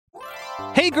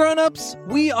Hey grown-ups,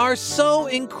 we are so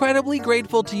incredibly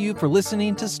grateful to you for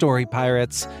listening to Story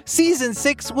Pirates. Season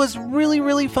 6 was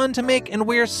really fun to make, and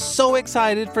we're so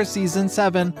excited for Season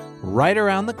 7 right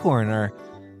around the corner.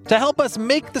 To help us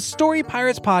make the Story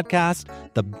Pirates podcast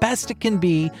the best it can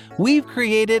be, we've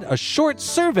created a short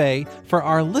survey for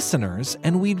our listeners,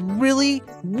 and we'd really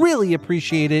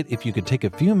appreciate it if you could take a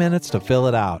few minutes to fill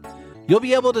it out. You'll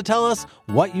be able to tell us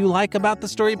what you like about the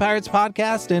Story Pirates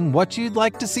podcast and what you'd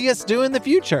like to see us do in the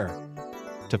future.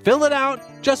 To fill it out,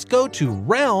 just go to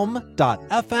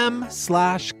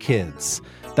realm.fm/kids.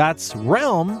 That's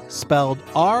realm, spelled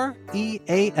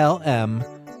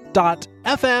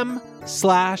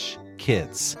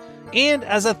REALM.FM/kids. And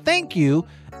as a thank you,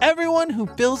 everyone who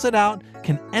fills it out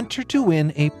can enter to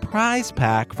win a prize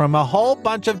pack from a whole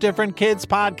bunch of different kids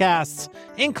podcasts,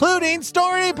 including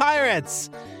Story Pirates.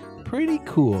 Pretty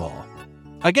cool.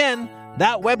 Again,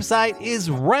 that website is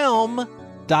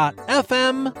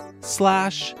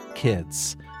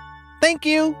realm.fm/kids. Thank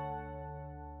you.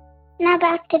 Now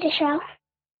back to the show.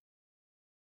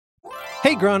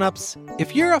 Hey grown-ups,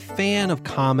 if you're a fan of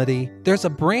comedy, there's a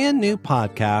brand new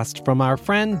podcast from our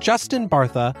friend Justin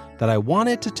Bartha that I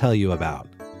wanted to tell you about.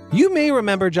 You may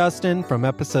remember Justin from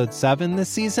episode 7 this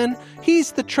season.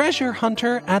 He's the treasure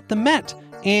hunter at the Met,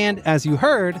 and as you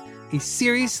heard, a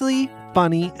seriously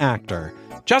funny actor.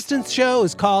 Justin's show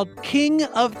is called King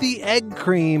of the Egg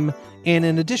Cream, and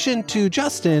in addition to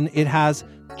Justin, it has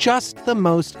just the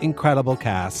most incredible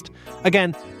cast.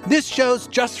 Again, this show's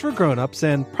just for grown-ups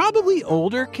and probably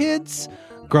older kids.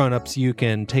 Grown-ups, you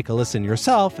can take a listen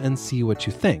yourself and see what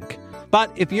you think. But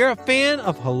if you're a fan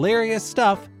of hilarious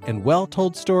stuff and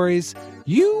well-told stories,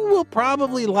 you will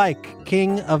probably like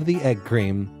King of the Egg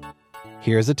Cream.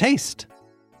 Here's a taste.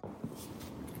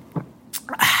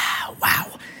 Wow,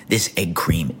 this egg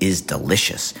cream is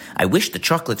delicious. I wish the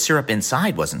chocolate syrup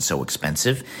inside wasn't so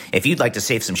expensive. If you'd like to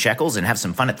save some shekels and have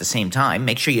some fun at the same time,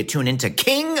 make sure you tune into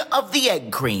King of the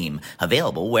Egg Cream,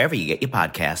 available wherever you get your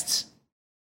podcasts.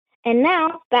 And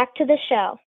now, back to the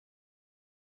show.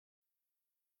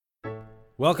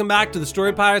 Welcome back to the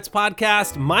Story Pirates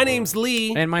podcast. My name's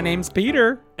Lee. And my name's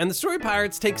Peter. And the Story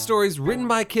Pirates take stories written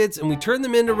by kids and we turn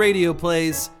them into radio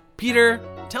plays. Peter,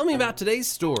 tell me about today's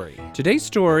story. Today's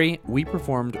story we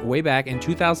performed way back in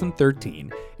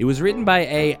 2013. It was written by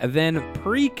a then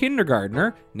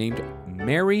pre-kindergartner named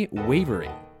Mary Wavering.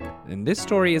 And this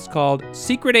story is called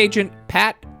Secret Agent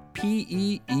Pat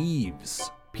P.E.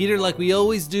 Eves. Peter, like we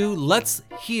always do, let's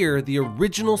hear the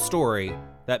original story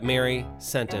that Mary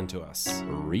sent in to us.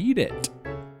 Read it.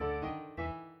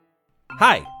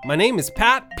 Hi, my name is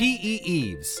Pat P.E.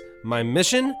 Eves. My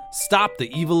mission, stop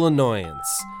the evil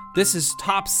annoyance. This is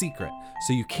top secret,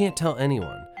 so you can't tell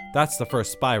anyone. That's the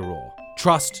first spy rule.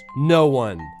 Trust no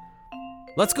one.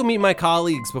 Let's go meet my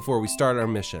colleagues before we start our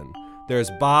mission.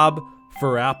 There's Bob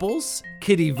for Apples,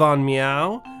 Kitty Von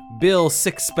Meow, Bill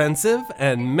Sixpensive,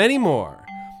 and many more.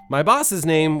 My boss's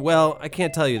name, well, I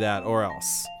can't tell you that or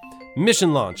else.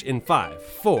 Mission launch in 5,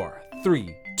 4,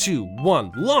 3, 2,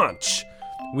 1, launch!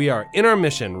 We are in our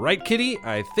mission, right, Kitty?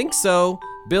 I think so.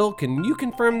 Bill, can you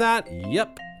confirm that?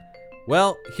 Yep.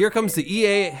 Well, here comes the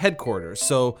EA headquarters,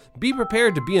 so be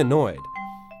prepared to be annoyed.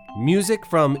 Music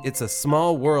from It's a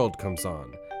Small World comes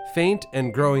on, faint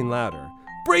and growing louder.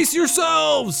 Brace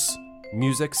yourselves!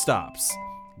 Music stops.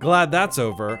 Glad that's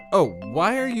over. Oh,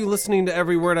 why are you listening to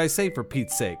every word I say, for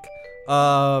Pete's sake?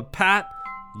 Pat,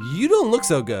 you don't look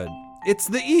so good. It's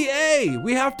the EA!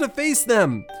 We have to face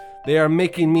them! They are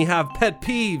making me have pet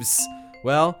peeves.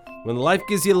 Well, when life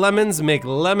gives you lemons, make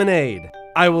lemonade.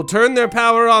 I will turn their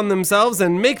power on themselves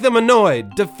and make them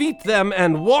annoyed, defeat them,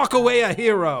 and walk away a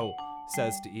hero,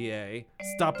 says to EA.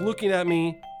 Stop looking at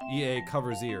me. EA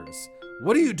covers ears.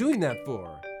 What are you doing that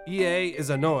for? EA is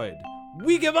annoyed.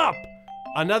 We give up.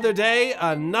 Another day,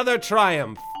 another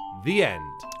triumph. The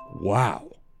end.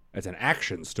 Wow, that's an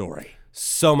action story.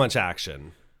 So much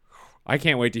action. I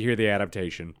can't wait to hear the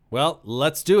adaptation. Well,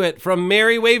 let's do it. From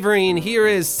Mary Wavering, here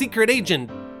is Secret Agent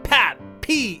Pat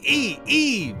P.E.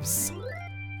 Eves.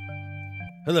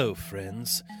 Hello,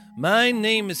 friends. My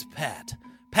name is Pat.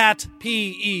 Pat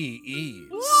P.E.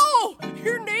 Eves. Whoa!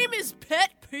 Your name is Pet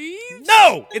Peeves?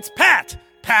 No! It's Pat!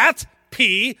 Pat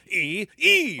P.E.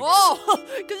 Eves. Oh,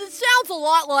 because it sounds a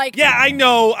lot like... Yeah, I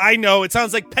know. It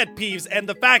sounds like pet peeves, and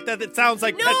the fact that it sounds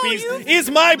like pet peeves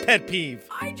is my pet peeve.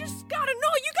 I just gotta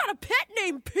know, you got a pet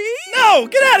named Peeves? No!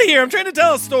 Get out of here! I'm trying to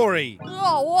tell a story.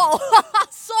 Oh, well,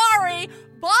 sorry.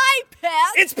 Bye,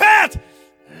 Pet. It's Pat!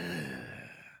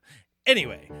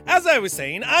 Anyway, as I was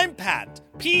saying, I'm Pat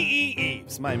P.E.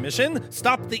 Eves. My mission,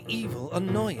 stop the evil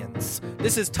annoyance.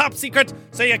 This is top secret,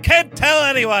 so you can't tell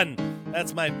anyone.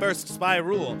 That's my first spy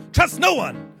rule. Trust no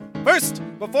one! First,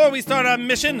 before we start our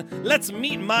mission, let's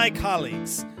meet my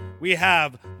colleagues. We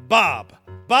have Bob.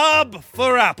 Bob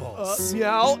for apples.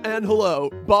 Meow and hello.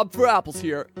 Bob for apples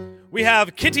here. We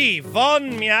have Kitty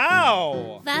Von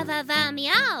Meow. Va va va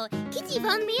meow. Kitty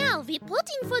Von Meow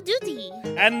reporting for duty.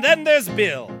 And then there's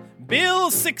Bill.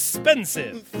 Bill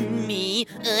Sixpensive. Me?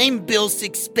 I'm Bill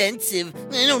Sixpensive.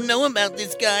 I don't know about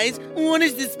this, guys. What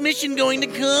is this mission going to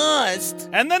cost?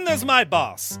 And then there's my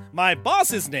boss. My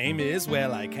boss's name is,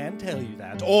 well, I can't tell you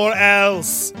that. Or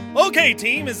else. Okay,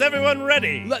 team, is everyone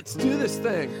ready? Let's do this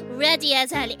thing. Ready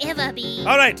as I'll ever be.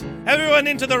 All right, everyone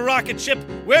into the rocket ship.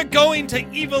 We're going to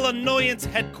Evil Annoyance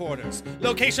Headquarters.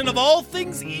 Location of all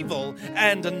things evil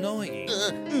and annoying.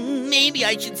 Maybe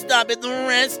I should stop at the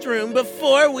restroom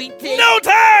before we take... No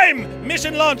time!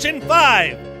 Mission launch in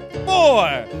 5,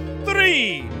 4,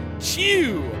 3,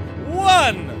 2,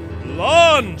 1,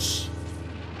 launch!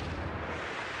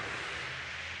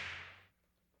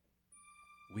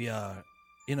 We are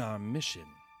in our mission,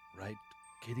 right,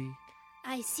 Kitty?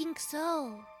 I think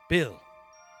so. Bill,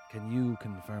 can you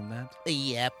confirm that?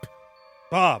 Yep.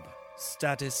 Bob,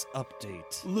 status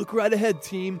update. Look right ahead,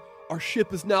 team. Our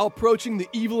ship is now approaching the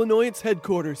Evil Annoyance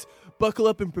headquarters. Buckle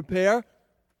up and prepare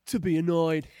to be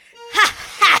annoyed.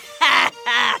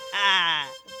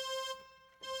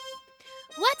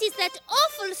 What is that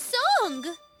awful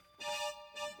song?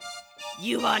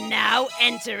 You are now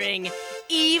entering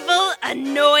Evil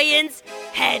Annoyance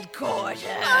Headquarters.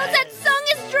 Oh, that song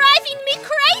is driving me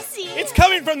crazy. It's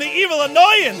coming from the Evil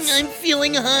Annoyance! I'm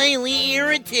feeling highly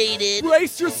irritated.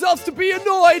 Brace yourselves to be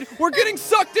annoyed. We're getting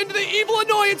sucked into the Evil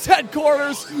Annoyance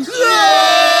headquarters.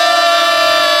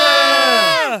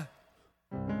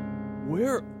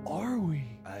 Where are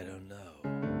we? I don't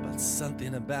know, but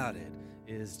something about it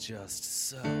is just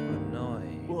so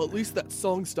annoying. Well, at least that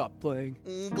song stopped playing.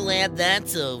 Glad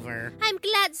that's over. I'm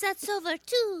glad that's over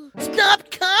too.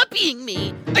 Stop copying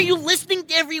me! Are you listening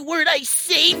to every word I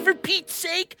say, for Pete's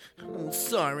sake? I'm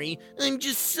sorry. I'm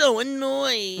just so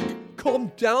annoyed.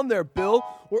 Calm down there, Bill.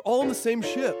 We're all on the same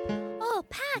ship. Oh,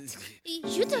 Pat,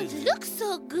 you don't look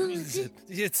so good.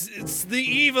 It's the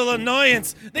Evil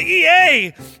Annoyance, the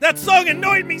EA. That song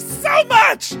annoyed me so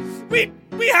much.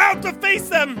 We have to face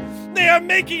them. They are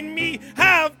making me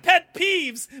have pet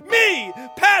peeves. Me,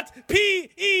 Pat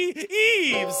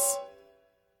P-E-Eves.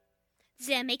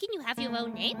 They're making you have your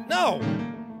own name? No.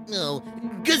 No,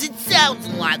 because it sounds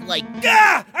a lot like...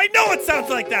 Gah! I know it sounds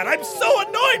like that. I'm so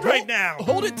annoyed right now.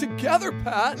 Hold it together,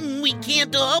 Pat. We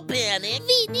can't all panic.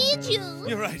 We need you.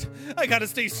 You're right. I gotta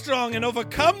stay strong and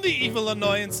overcome the evil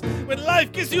annoyance. When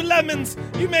life gives you lemons,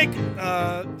 you make,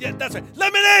 yeah, that's right,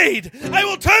 lemonade! I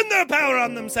will turn their power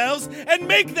on themselves and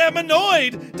make them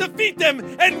annoyed, defeat them,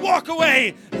 and walk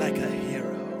away like a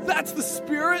hero. That's the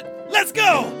spirit. Let's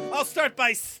go! I'll start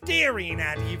by staring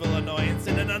at evil annoyance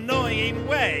in an annoying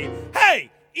way. Hey,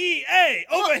 EA,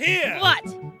 over here! What?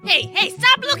 Hey,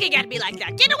 stop looking at me like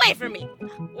that. Get away from me.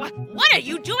 What are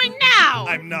you doing now?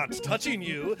 I'm not touching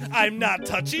you. I'm not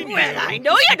touching you. Well, I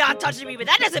know you're not touching me, but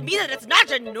that doesn't mean that it's not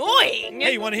annoying.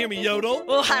 Hey, you want to hear me yodel?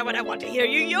 Well, I want to hear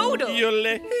you yodel.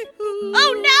 Yodel.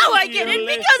 Oh, now I get it,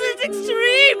 because it's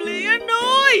extremely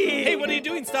annoying. Hey, what are you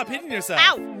doing? Stop hitting yourself.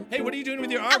 Ow. Hey, what are you doing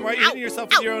with your arm? Why are you hitting yourself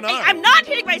with your own Hey, arm? I'm not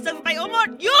hitting myself with my own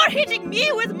arm. You're hitting me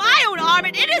with my own arm,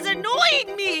 and it is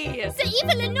annoying me. The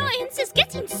evil annoyance is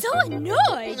getting so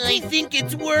annoyed. I think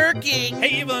it's working.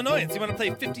 Hey, evil annoyance, you want to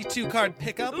play 52-card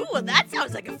pickup? Ooh, well, that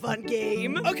sounds like a fun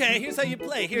game. Okay, here's how you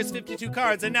play. Here's 52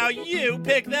 cards, and now you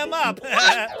pick them up.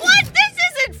 What? This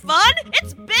isn't fun.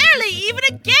 It's barely even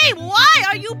a game. Why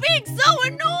are you being so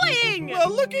annoying? Well,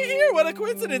 look at here. What a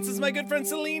coincidence. It's my good friend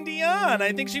Celine Dion.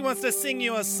 I think she wants to sing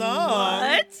you a song.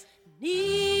 What?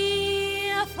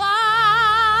 Near,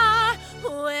 far,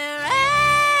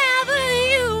 wherever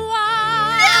you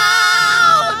are.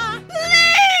 No!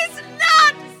 Please,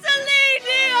 not Celine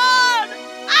Dion!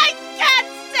 I can't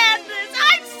stand this.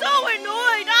 I'm so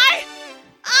annoyed.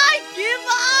 I give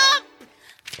up.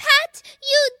 Pat,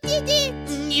 you did it.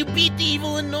 You beat the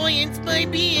evil annoyance by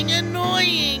being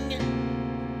annoying.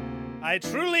 I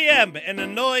truly am an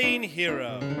annoying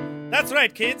hero. That's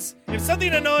right, kids. If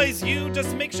something annoys you,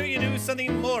 just make sure you do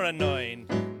something more annoying.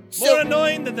 More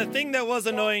annoying than the thing that was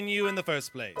annoying you in the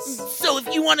first place. So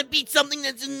if you want to beat something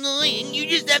that's annoying, you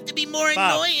just have to be more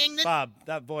annoying than... Bob,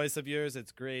 that voice of yours,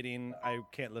 it's grating. I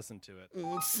can't listen to it.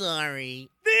 Sorry.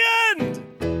 The end!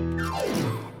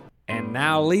 And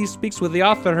now Lee speaks with the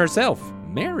author herself,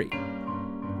 Mary.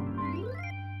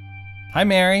 Hi,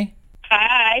 Mary.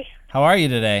 Hi. How are you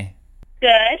today?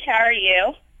 Good. How are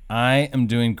you? I am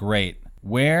doing great.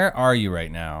 Where are you right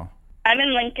now? I'm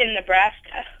in Lincoln,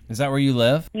 Nebraska. Is that where you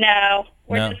live? No,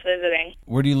 we're No. just visiting.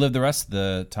 Where do you live the rest of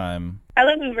the time? I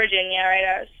live in Virginia,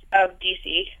 right out of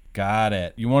D.C. Got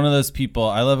it. You're one of those people.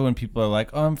 I love it when people are like,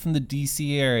 oh, I'm from the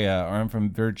D.C. area or I'm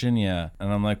from Virginia.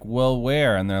 And I'm like, well,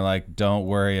 where? And they're like, don't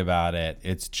worry about it.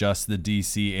 It's just the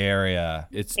D.C. area.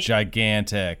 It's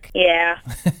gigantic. Yeah.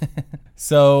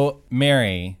 So,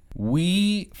 Mary,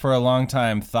 we, for a long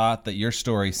time, thought that your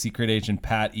story, Secret Agent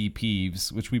Pat E.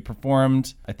 Peeves, which we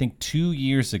performed, I think, 2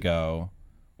 years ago,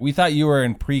 we thought you were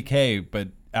in pre-K, but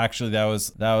actually that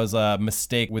was a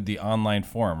mistake with the online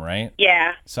form, right?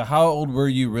 Yeah. So how old were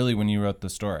you really when you wrote the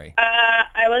story?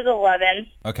 I was 11.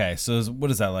 Okay, so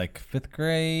what is that, like 5th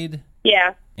grade?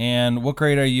 Yeah. And what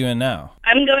grade are you in now?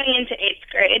 I'm going into 8th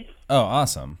grade. Oh,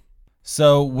 awesome.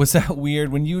 So was that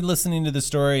weird when you were listening to the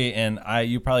story and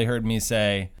you probably heard me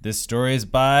say, this story is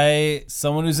by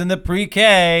someone who's in the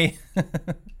pre-K.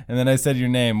 And then I said your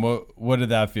name. What did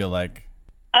that feel like?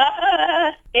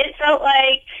 It felt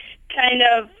like kind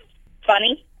of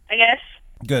funny, I guess.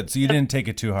 Good. So you didn't take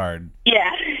it too hard. Yeah.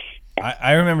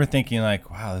 I remember thinking like,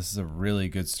 wow, this is a really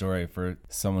good story for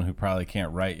someone who probably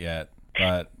can't write yet,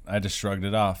 but I just shrugged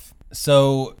it off.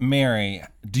 So, Mary,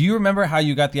 do you remember how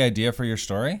you got the idea for your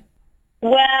story?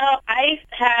 Well, I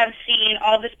have seen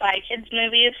all the Spy Kids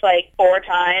movies like 4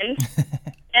 times.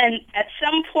 And at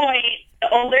some point, the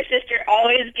older sister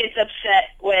always gets upset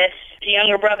with the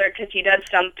younger brother because he does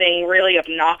something really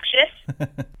obnoxious.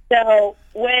 So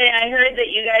when I heard that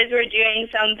you guys were doing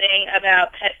something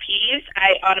about pet peeves,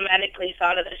 I automatically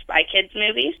thought of the Spy Kids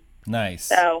movies. Nice.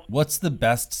 So what's the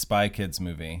best Spy Kids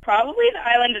movie? Probably The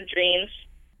Island of Dreams.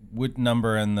 What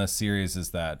number in the series is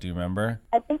that? Do you remember?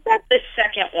 I think that's the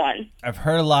second one. I've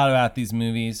heard a lot about these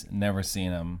movies, never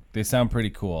seen them. They sound pretty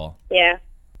cool. Yeah.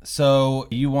 So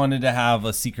you wanted to have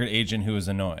a secret agent who was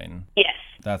annoying. Yes.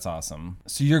 That's awesome.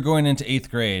 So you're going into 8th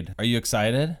grade. Are you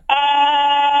excited?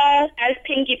 As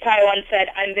Pinkie Pie once said,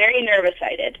 I'm very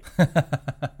nervous-sided.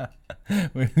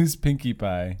 Wait, who's Pinkie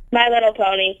Pie? My Little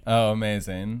Pony. Oh,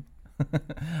 amazing.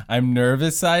 I'm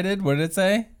nervous-sided? What did it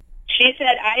say? She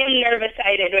said, I am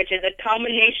nervous-sided, which is a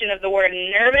combination of the word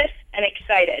nervous and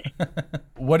excited.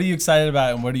 What are you excited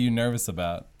about and what are you nervous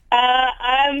about?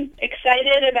 I'm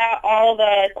excited about all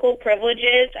the cool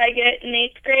privileges I get in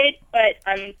 8th grade, but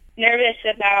I'm nervous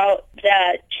about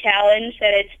the challenge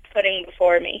that it's putting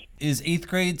before me. Is 8th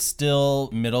grade still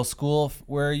middle school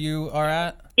where you are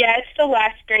at? Yeah, it's the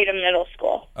last grade of middle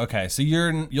school. Okay, so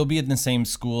you'll be in the same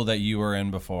school that you were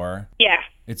in before? Yeah.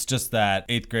 It's just that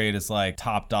 8th grade is like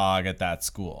top dog at that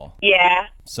school. Yeah.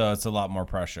 So it's a lot more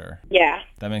pressure. Yeah.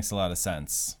 That makes a lot of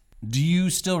sense. Do you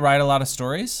still write a lot of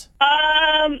stories?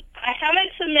 I haven't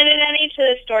submitted any to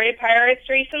the Story Pirates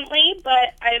recently,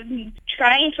 but I'm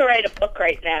trying to write a book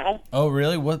right now. Oh,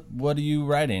 really? What are you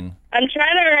writing? I'm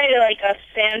trying to write like a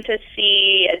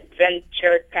fantasy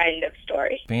adventure kind of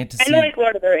story. Fantasy? Kind of like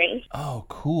Lord of the Rings. Oh,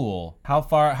 cool. How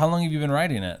long have you been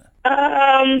writing it?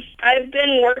 I've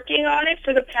been working on it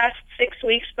for the past 6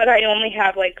 weeks, but I only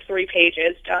have like 3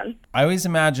 pages done. I always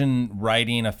imagine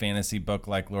writing a fantasy book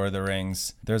like Lord of the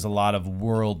Rings, there's a lot of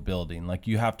world building. Like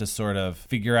you have to sort of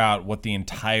figure out what the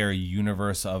entire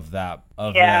universe of that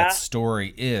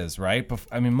story is, right?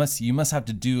 I mean, you must have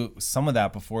to do some of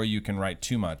that before you can write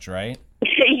too much, right?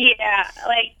 Yeah,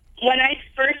 like when I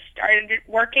first started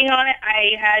working on it,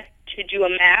 I had to do a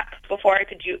map before I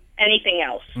could do anything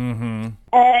else. Mm-hmm.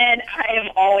 And I am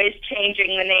always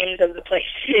changing the names of the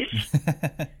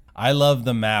places. I love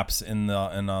the maps in the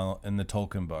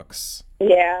Tolkien books.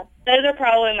 Yeah, those are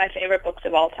probably my favorite books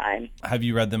of all time. Have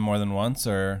you read them more than once,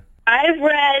 or? I've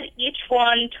read each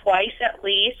one twice at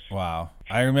least. Wow.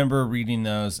 I remember reading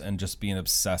those and just being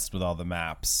obsessed with all the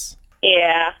maps.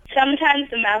 Yeah. Sometimes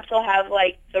the maps will have,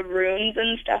 like, the runes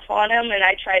and stuff on them, and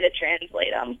I try to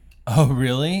translate them. Oh,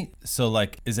 really? So,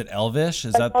 like, is it Elvish?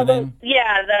 Is that the name?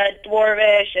 Yeah, the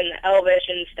Dwarvish and the Elvish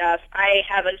and stuff. I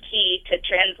have a key to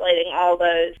translating all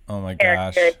those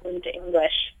characters into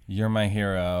English. You're my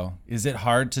hero. Is it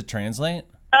hard to translate?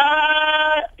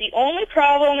 The only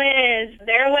problem is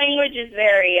their language is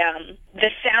very, the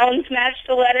sounds match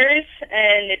the letters,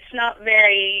 and it's not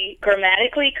very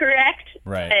grammatically correct.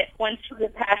 Right. But once you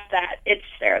get past that, it's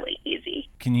fairly easy.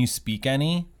 Can you speak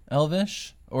any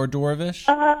Elvish or Dwarvish?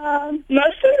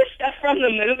 Most of the stuff from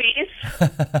the movies.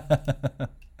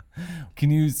 Can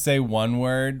you say one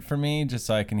word for me, just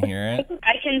so I can hear it?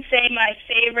 I can say my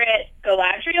favorite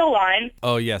Galadriel line.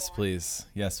 Oh, yes, please.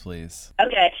 Yes, please.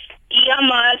 Okay.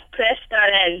 Iamaz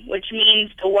Prestaren, which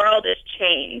means the world is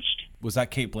changed. Was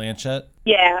that Cate Blanchett?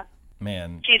 Yeah.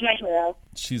 Man. She's my hero.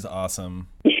 She's awesome.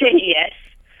 Yes.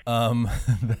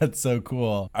 That's so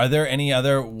cool. Are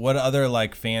there what other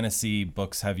like fantasy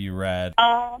books have you read?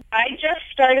 I just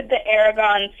started the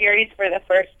Aragon series for the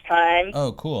first time.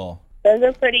 Oh, cool. Those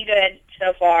are pretty good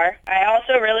so far. I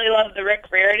also really love the Rick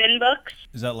Riordan books.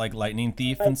 Is that like Lightning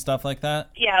Thief and stuff like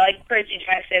that? Yeah, like Percy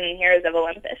Jackson and Heroes of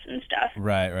Olympus and stuff.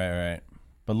 Right.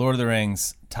 But Lord of the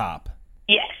Rings, top.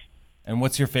 Yes. And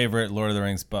what's your favorite Lord of the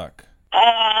Rings book?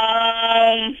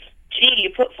 You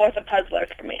put forth a puzzler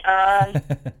for me.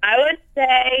 I would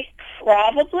say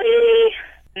probably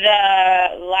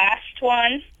the last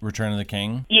one. Return of the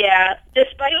King? Yeah.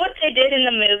 Despite what they did in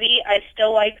the movie, I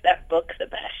still like that book the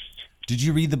best. Did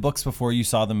you read the books before you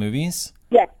saw the movies?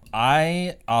 Yeah.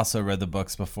 I also read the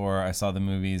books before I saw the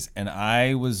movies, and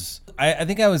I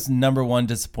think I was number one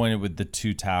disappointed with the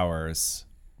Two Towers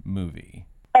movie.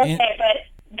 Okay,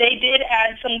 but they did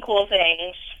add some cool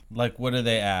things. Like, what did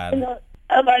they add?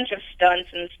 A bunch of stunts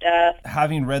and stuff.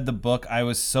 Having read the book, I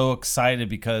was so excited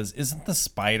because isn't the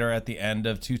spider at the end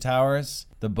of Two Towers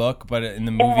the book, but in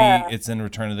the movie it's in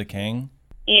Return of the King?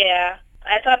 Yeah,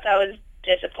 I thought that was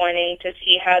disappointing to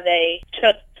see how they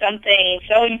took something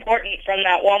so important from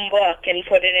that one book and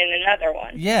put it in another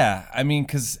one. Yeah, I mean,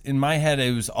 because in my head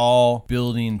it was all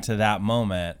building to that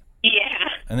moment. Yeah.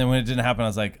 And then when it didn't happen, I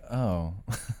was like, oh.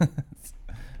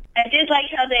 I did like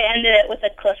how they ended it with a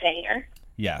cliffhanger.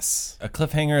 Yes. A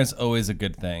cliffhanger is always a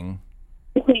good thing.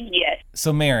 Yes.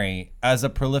 So, Mary, as a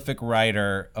prolific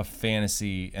writer of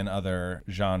fantasy and other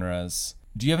genres,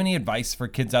 do you have any advice for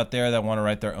kids out there that want to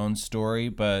write their own story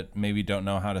but maybe don't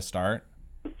know how to start?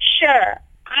 Sure.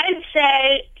 I'd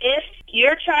say if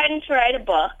you're trying to write a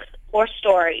book or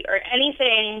story or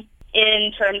anything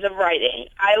in terms of writing,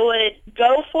 I would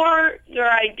go for your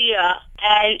idea,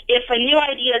 and if a new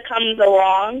idea comes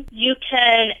along, you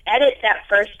can edit that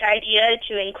first idea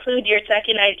to include your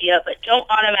second idea, but don't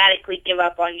automatically give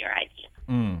up on your idea.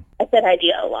 I said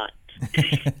idea a lot.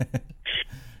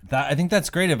 I think that's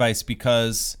great advice,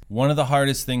 because one of the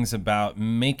hardest things about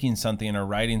making something or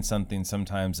writing something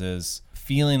sometimes is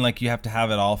feeling like you have to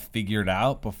have it all figured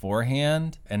out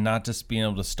beforehand and not just being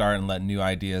able to start and let new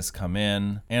ideas come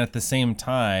in. And at the same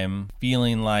time,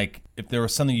 feeling like if there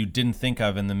was something you didn't think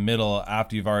of in the middle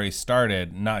after you've already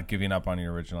started, not giving up on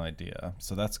your original idea.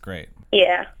 So that's great.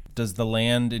 Yeah. Does the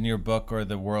land in your book or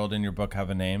the world in your book have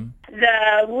a name?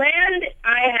 The land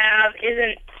I have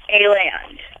isn't a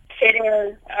land. It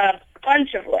is a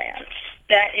bunch of lands.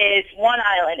 That is one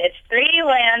island. It's 3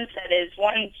 lands that is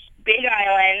one big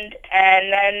island,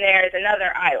 and then there's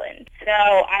another island. So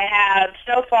I have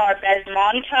so far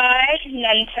Besmontai,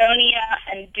 Nantonia,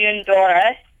 and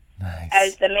Dundora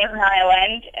as the main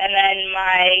island, and then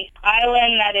my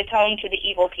island that is home to the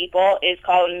evil people is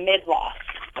called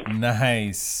Midloth.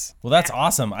 Nice. Well, that's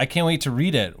awesome. I can't wait to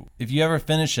read it. If you ever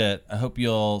finish it, I hope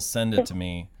you'll send it to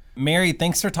me. Mary,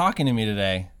 thanks for talking to me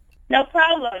today. No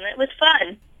problem. It was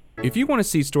fun. If you want to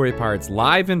see Story Pirates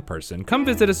live in person, come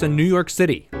visit us in New York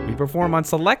City. We perform on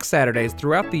select Saturdays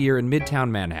throughout the year in Midtown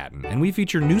Manhattan, and we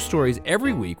feature new stories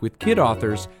every week with kid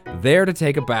authors there to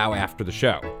take a bow after the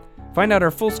show. Find out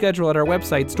our full schedule at our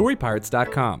website,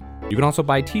 storypirates.com. You can also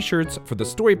buy t-shirts for the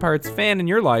Story Pirates fan in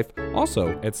your life, also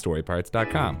at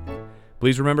storypirates.com.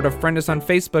 Please remember to friend us on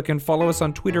Facebook and follow us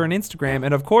on Twitter and Instagram,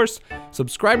 and of course,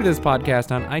 subscribe to this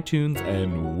podcast on iTunes,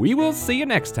 and we will see you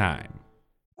next time.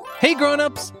 Hey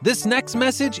grown-ups, this next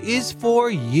message is for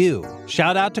you.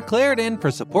 Shout out to Claritin for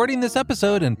supporting this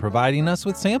episode and providing us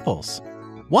with samples.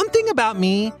 One thing about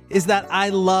me is that I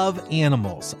love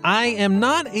animals. I am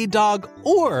not a dog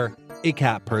or a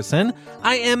cat person.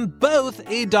 I am both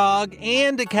a dog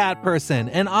and a cat person.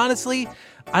 And honestly,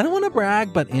 I don't want to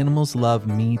brag, but animals love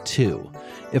me too.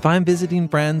 If I'm visiting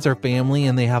friends or family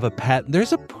and they have a pet,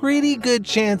 there's a pretty good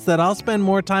chance that I'll spend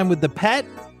more time with the pet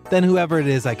than whoever it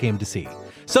is I came to see.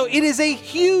 So it is a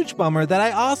huge bummer that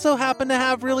I also happen to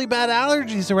have really bad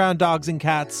allergies around dogs and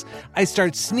cats. I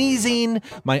start sneezing,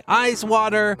 my eyes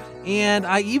water, and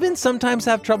I even sometimes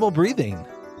have trouble breathing.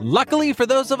 Luckily for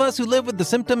those of us who live with the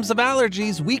symptoms of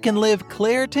allergies, we can live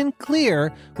Claritin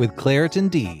Clear with Claritin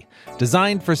D.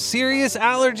 Designed for serious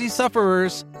allergy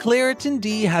sufferers, Claritin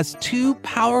D has 2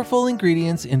 powerful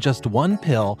ingredients in just one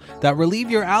pill that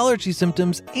relieve your allergy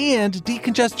symptoms and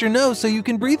decongest your nose so you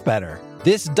can breathe better.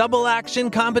 This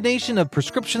double-action combination of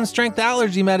prescription-strength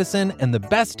allergy medicine and the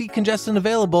best decongestant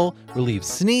available relieves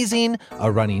sneezing,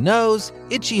 a runny nose,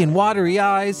 itchy and watery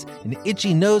eyes, an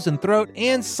itchy nose and throat,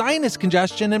 and sinus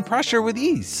congestion and pressure with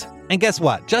ease. And guess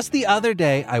what? Just the other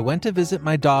day, I went to visit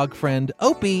my dog friend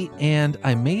Opie, and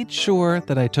I made sure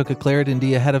that I took a Claritin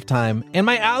D ahead of time, and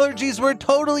my allergies were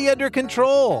totally under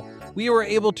control. We were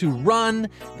able to run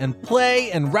and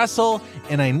play and wrestle,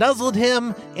 and I nuzzled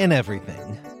him and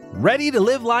everything. Ready to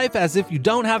live life as if you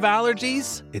don't have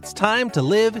allergies? It's time to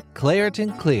live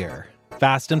Claritin Clear.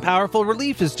 Fast and powerful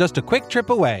relief is just a quick trip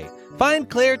away. Find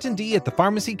Claritin D at the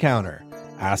pharmacy counter.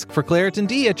 Ask for Claritin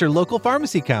D at your local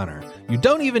pharmacy counter. You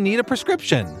don't even need a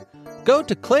prescription. Go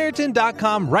to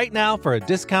Claritin.com right now for a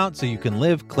discount so you can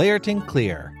live Claritin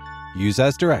Clear. Use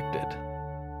as directed.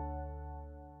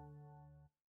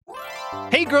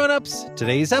 Hey grown-ups!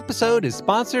 Today's episode is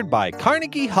sponsored by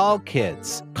Carnegie Hall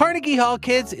Kids. Carnegie Hall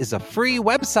Kids is a free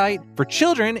website for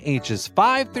children ages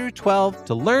 5 through 12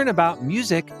 to learn about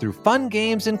music through fun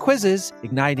games and quizzes,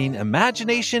 igniting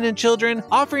imagination in children,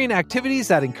 offering activities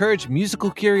that encourage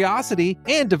musical curiosity,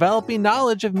 and developing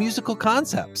knowledge of musical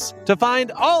concepts. To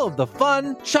find all of the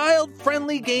fun,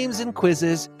 child-friendly games and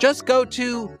quizzes, just go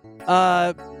to,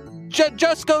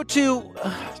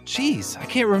 Jeez, I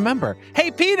can't remember. Hey,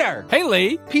 Peter! Hey,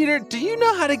 Lee! Peter, do you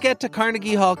know how to get to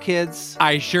Carnegie Hall Kids?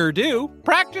 I sure do.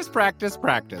 Practice, practice,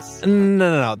 practice.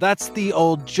 No. That's the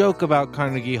old joke about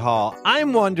Carnegie Hall.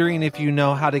 I'm wondering if you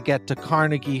know how to get to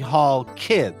Carnegie Hall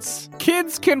Kids.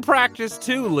 Kids can practice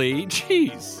too, Lee.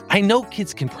 Jeez. I know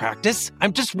kids can practice.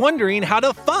 I'm just wondering how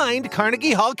to find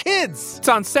Carnegie Hall Kids. It's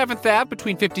on 7th Ave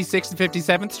between 56th and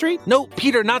 57th Street? No,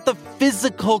 Peter, not the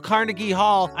physical Carnegie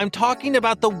Hall. I'm talking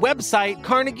about the website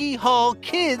Carnegie Hall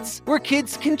Kids, where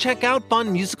kids can check out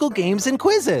fun musical games and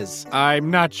quizzes. I'm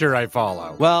not sure I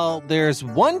follow. Well, there's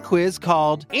one quiz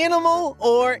called Animal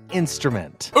or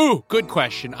Instrument. Ooh, good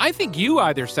question. I think you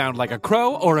either sound like a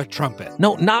crow or a trumpet.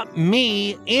 No, not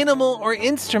me. Animal or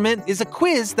Instrument is a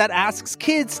quiz that asks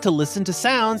kids to listen to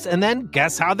sounds and then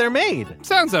guess how they're made.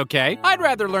 Sounds okay. I'd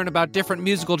rather learn about different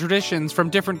musical traditions from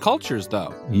different cultures,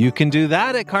 though. You can do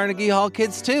that at Carnegie Hall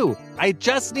Kids, too. I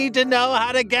just need to know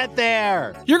how to get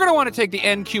there. You're going to want to take the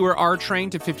NQ or R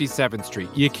train to 57th Street.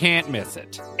 You can't miss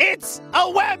it. It's a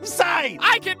website!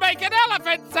 I can make an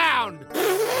elephant sound!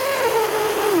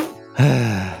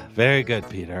 Very good,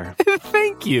 Peter.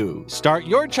 Thank you. Start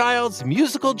your child's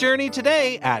musical journey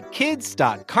today at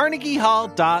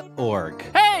kids.carnegiehall.org.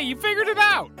 Hey, you figured it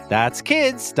out! That's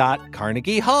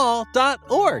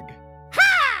kids.carnegiehall.org.